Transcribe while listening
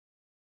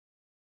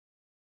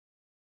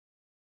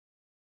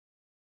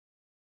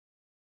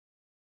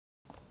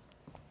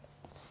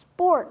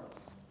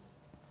sports,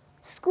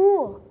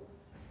 school,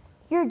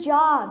 your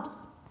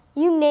jobs,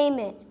 you name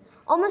it.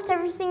 Almost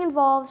everything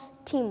involves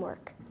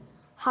teamwork.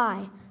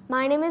 Hi,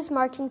 my name is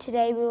Mark, and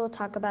today we will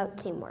talk about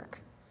teamwork.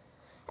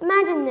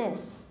 Imagine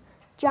this,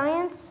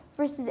 Giants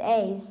versus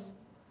A's.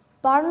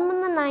 Bottom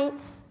of the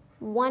ninth,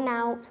 1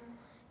 out,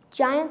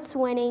 Giants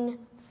winning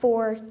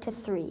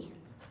 4-3.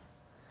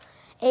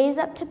 A's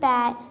up to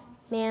bat,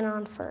 man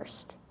on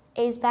first.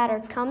 A's batter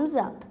comes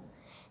up,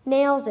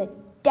 nails it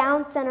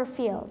down center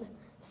field.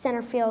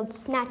 Center field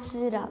snatches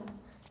it up,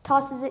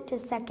 tosses it to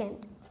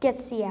second,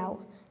 gets the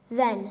out.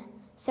 Then,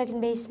 second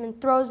baseman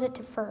throws it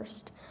to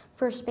first.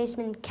 First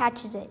baseman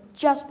catches it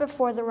just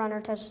before the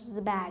runner touches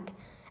the bag.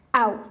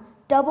 Out.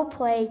 Double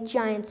play,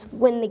 Giants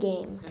win the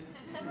game.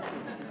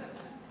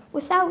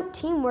 Without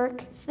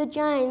teamwork, the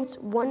Giants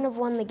wouldn't have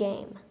won the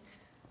game.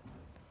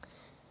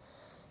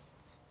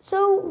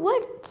 So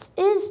what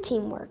is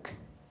teamwork?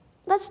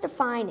 Let's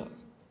define it.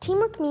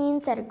 Teamwork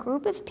means that a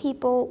group of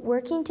people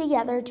working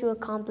together to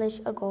accomplish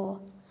a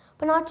goal.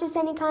 But not just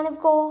any kind of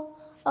goal,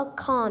 a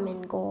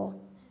common goal.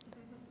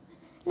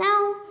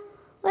 Now,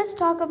 let's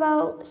talk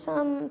about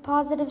some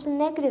positives and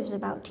negatives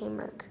about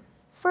teamwork.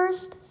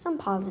 First, some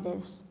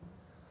positives.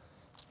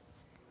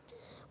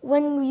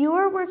 When you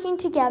are working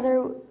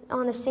together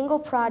on a single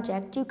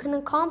project, you can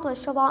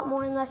accomplish a lot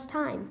more in less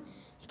time.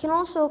 You can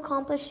also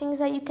accomplish things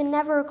that you can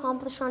never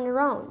accomplish on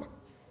your own.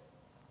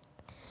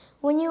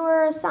 When you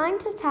are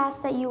assigned a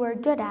task that you are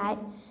good at,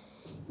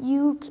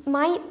 you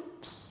might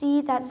see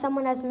that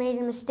someone has made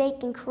a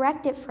mistake and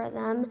correct it for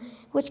them,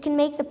 which can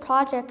make the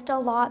project a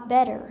lot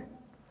better.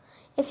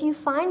 If you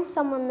find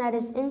someone that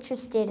is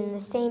interested in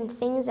the same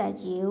things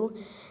as you,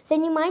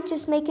 then you might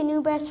just make a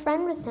new best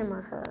friend with him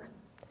or her.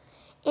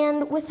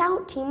 And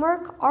without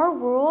teamwork, our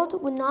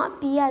world would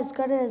not be as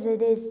good as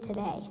it is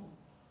today.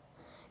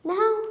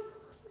 Now,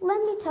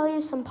 let me tell you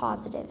some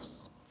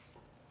positives.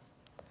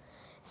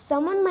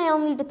 Someone may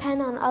only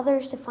depend on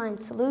others to find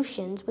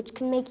solutions, which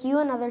can make you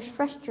and others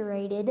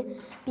frustrated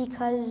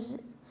because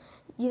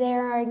they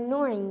are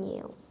ignoring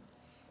you.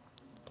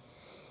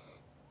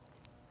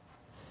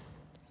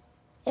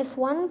 If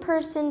one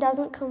person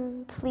doesn't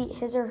complete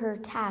his or her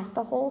task,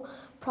 the whole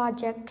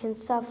project can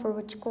suffer,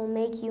 which will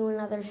make you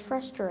and others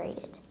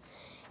frustrated.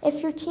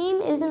 If your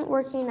team isn't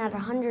working at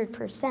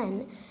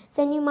 100%,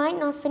 then you might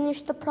not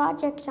finish the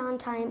project on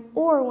time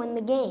or win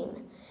the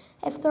game.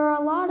 If there are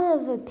a lot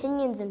of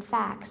opinions and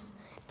facts,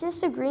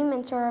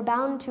 disagreements are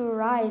bound to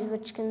arise,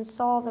 which can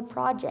stall the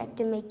project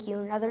and make you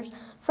and others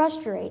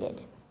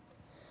frustrated.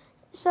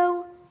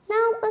 So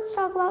now let's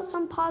talk about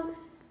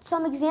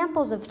some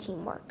examples of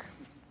teamwork.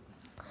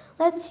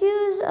 Let's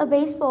use a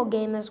baseball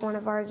game as one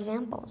of our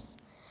examples.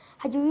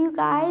 Have you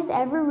guys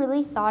ever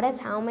really thought of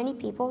how many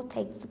people it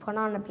takes to put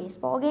on a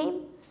baseball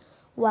game?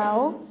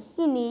 Well,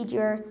 you need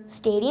your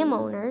stadium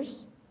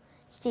owners,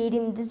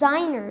 stadium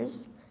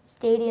designers,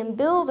 stadium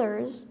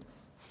builders,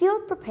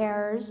 field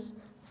preparers,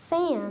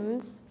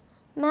 fans,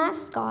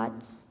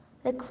 mascots,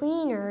 the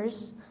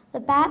cleaners, the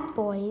bat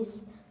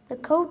boys, the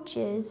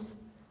coaches,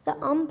 the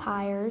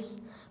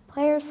umpires,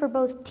 players for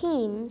both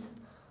teams,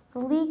 the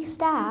league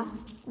staff,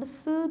 the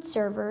food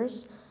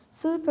servers,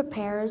 food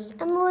preparers,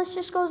 and the list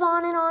just goes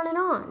on and on and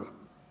on.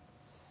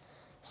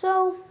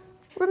 So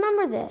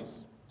remember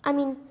this.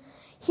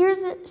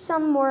 Here's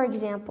some more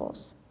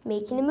examples.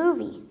 Making a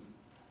movie.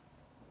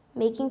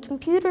 Making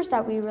computers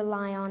that we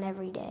rely on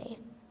every day.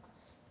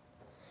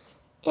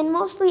 And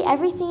mostly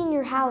everything in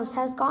your house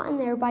has gotten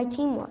there by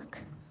teamwork.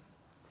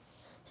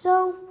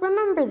 So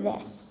remember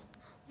this.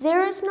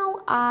 There is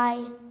no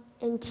I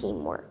in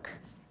teamwork.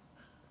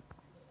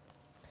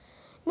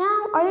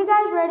 Now, are you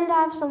guys ready to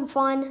have some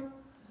fun?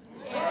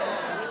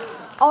 Yeah.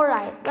 All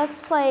right,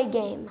 let's play a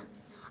game.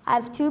 I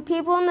have two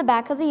people in the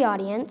back of the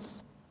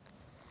audience.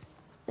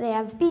 They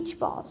have beach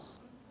balls.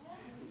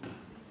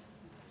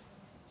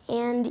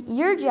 And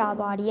your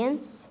job,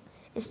 audience,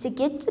 is to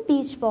get the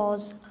beach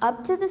balls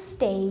up to the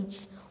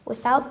stage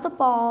without the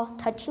ball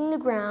touching the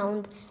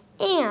ground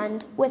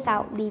and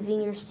without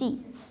leaving your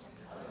seats.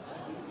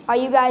 Are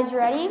you guys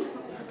ready?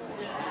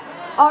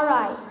 All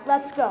right,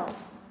 let's go.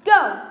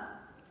 Go!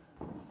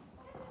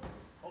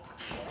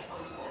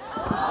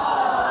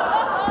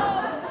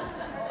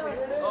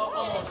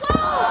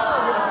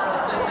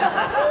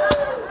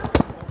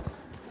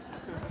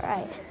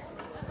 Right.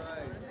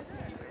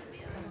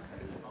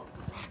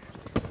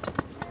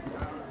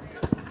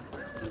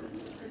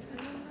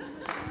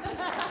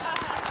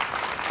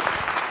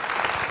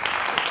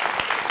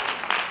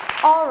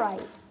 All right,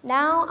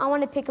 now I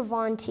want to pick a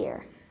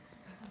volunteer.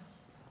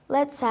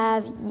 Let's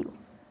have you.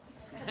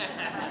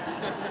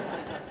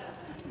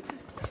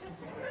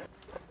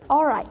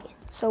 All right,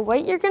 so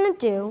what you're going to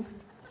do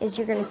is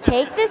you're going to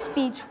take this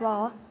beach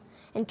ball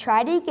and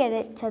try to get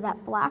it to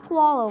that black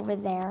wall over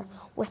there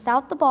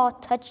without the ball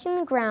touching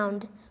the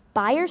ground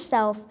by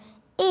yourself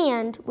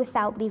and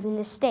without leaving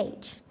the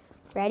stage.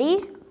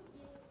 Ready?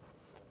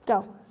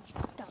 Go.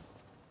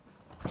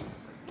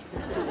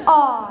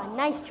 Oh,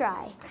 nice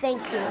try.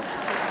 Thank you.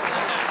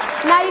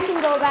 Now you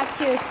can go back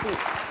to your seat.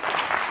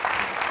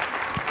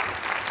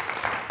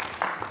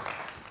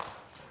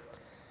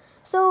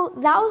 So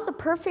that was a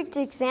perfect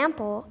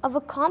example of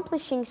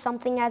accomplishing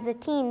something as a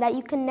team that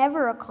you can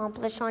never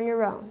accomplish on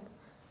your own.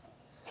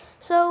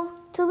 So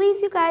to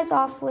leave you guys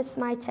off with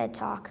my TED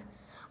Talk,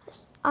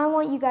 I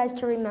want you guys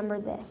to remember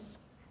this.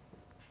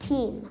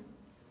 Team.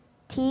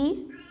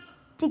 T,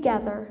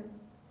 together.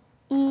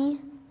 E,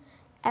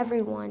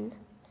 everyone.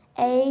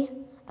 A,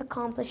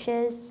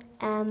 accomplishes.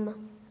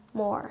 M,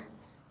 more.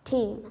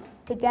 Team.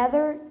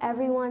 Together,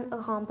 everyone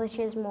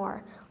accomplishes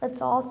more. Let's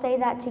all say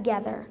that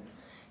together.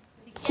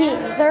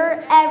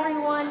 Together,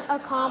 everyone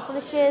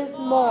accomplishes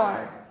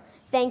more.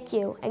 Thank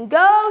you, and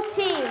go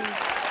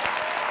team!